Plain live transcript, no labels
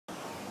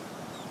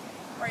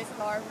Praise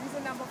the Lord.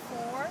 Reason number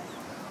 4,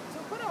 to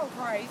put on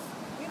Christ,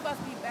 we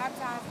must be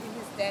baptized in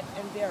his death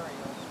and burial.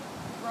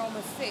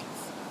 Romans 6,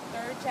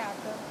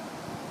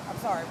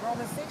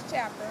 Romans 6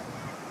 chapter,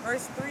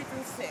 verse 3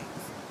 through 6.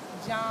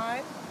 John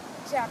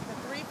chapter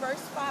 3,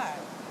 verse 5.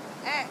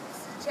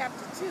 Acts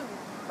chapter 2,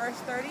 verse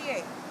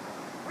 38.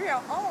 We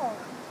are all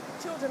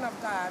children of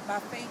God by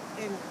faith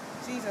in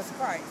Jesus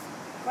Christ.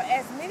 For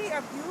as many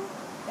of you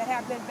that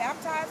have been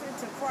baptized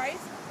into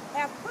Christ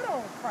have put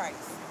on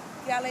Christ.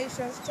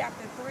 Galatians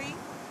chapter 3,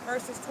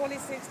 verses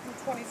 26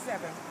 through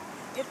 27.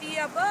 If the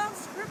above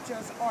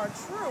scriptures are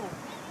true,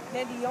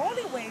 then the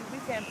only way we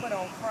can put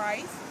on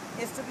Christ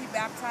is to be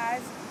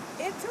baptized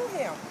into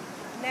him.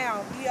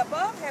 Now, the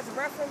above has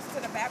reference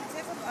to the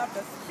baptism of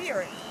the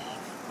Spirit,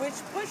 which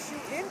puts you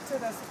into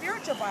the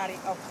spiritual body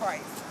of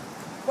Christ.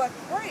 But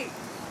pray,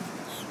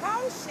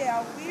 how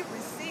shall we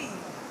receive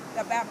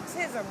the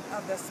baptism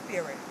of the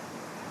Spirit?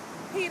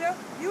 Peter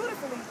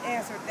beautifully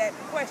answered that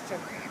question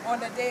on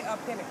the day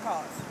of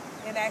Pentecost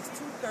in Acts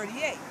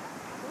 2:38.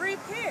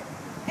 Repent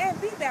and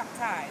be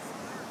baptized,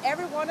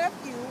 every one of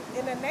you,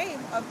 in the name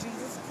of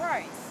Jesus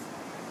Christ,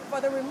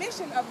 for the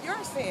remission of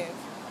your sins,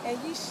 and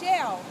ye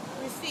shall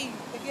receive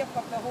the gift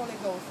of the Holy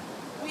Ghost.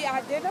 We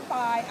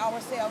identify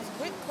ourselves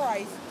with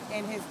Christ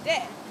in his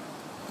death,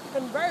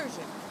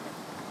 conversion,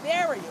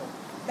 burial,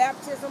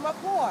 baptism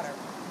of water,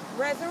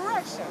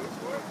 resurrection,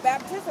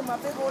 baptism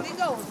of the Holy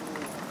Ghost.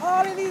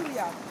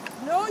 Hallelujah.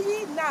 Know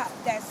ye not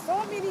that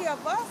so many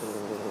of us,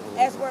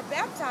 as were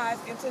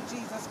baptized into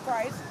Jesus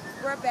Christ,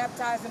 were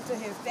baptized into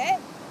his death?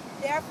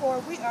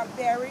 Therefore we are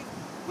buried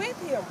with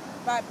him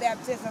by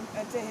baptism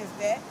into his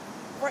death.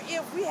 For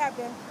if we have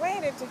been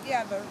planted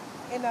together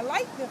in the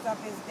likeness of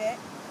his death,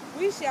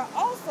 we shall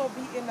also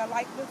be in the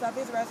likeness of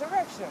his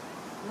resurrection.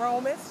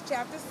 Romans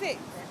chapter 6,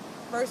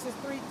 verses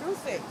 3 through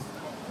 6.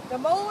 The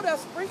mode of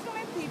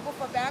sprinkling people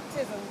for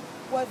baptism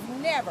was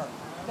never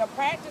the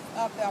practice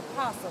of the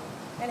apostles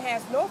and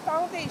has no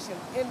foundation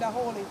in the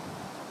holy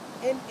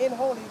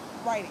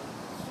writing.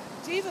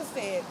 Jesus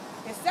said,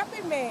 except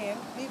a man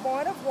be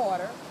born of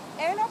water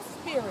and of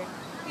spirit,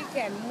 he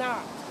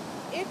cannot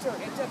enter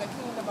into the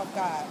kingdom of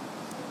God.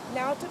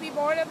 Now, to be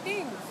born of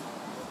things,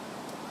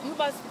 you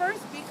must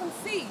first be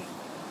conceived,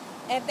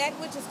 and that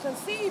which is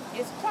conceived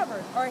is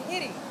covered or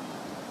hidden.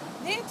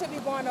 Then to be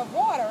born of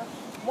water,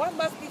 one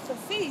must be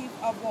conceived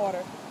of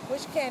water,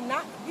 which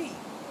cannot be,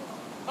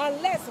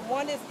 unless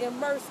one is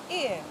immersed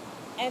in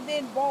and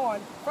then born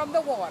from the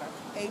water.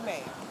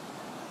 Amen.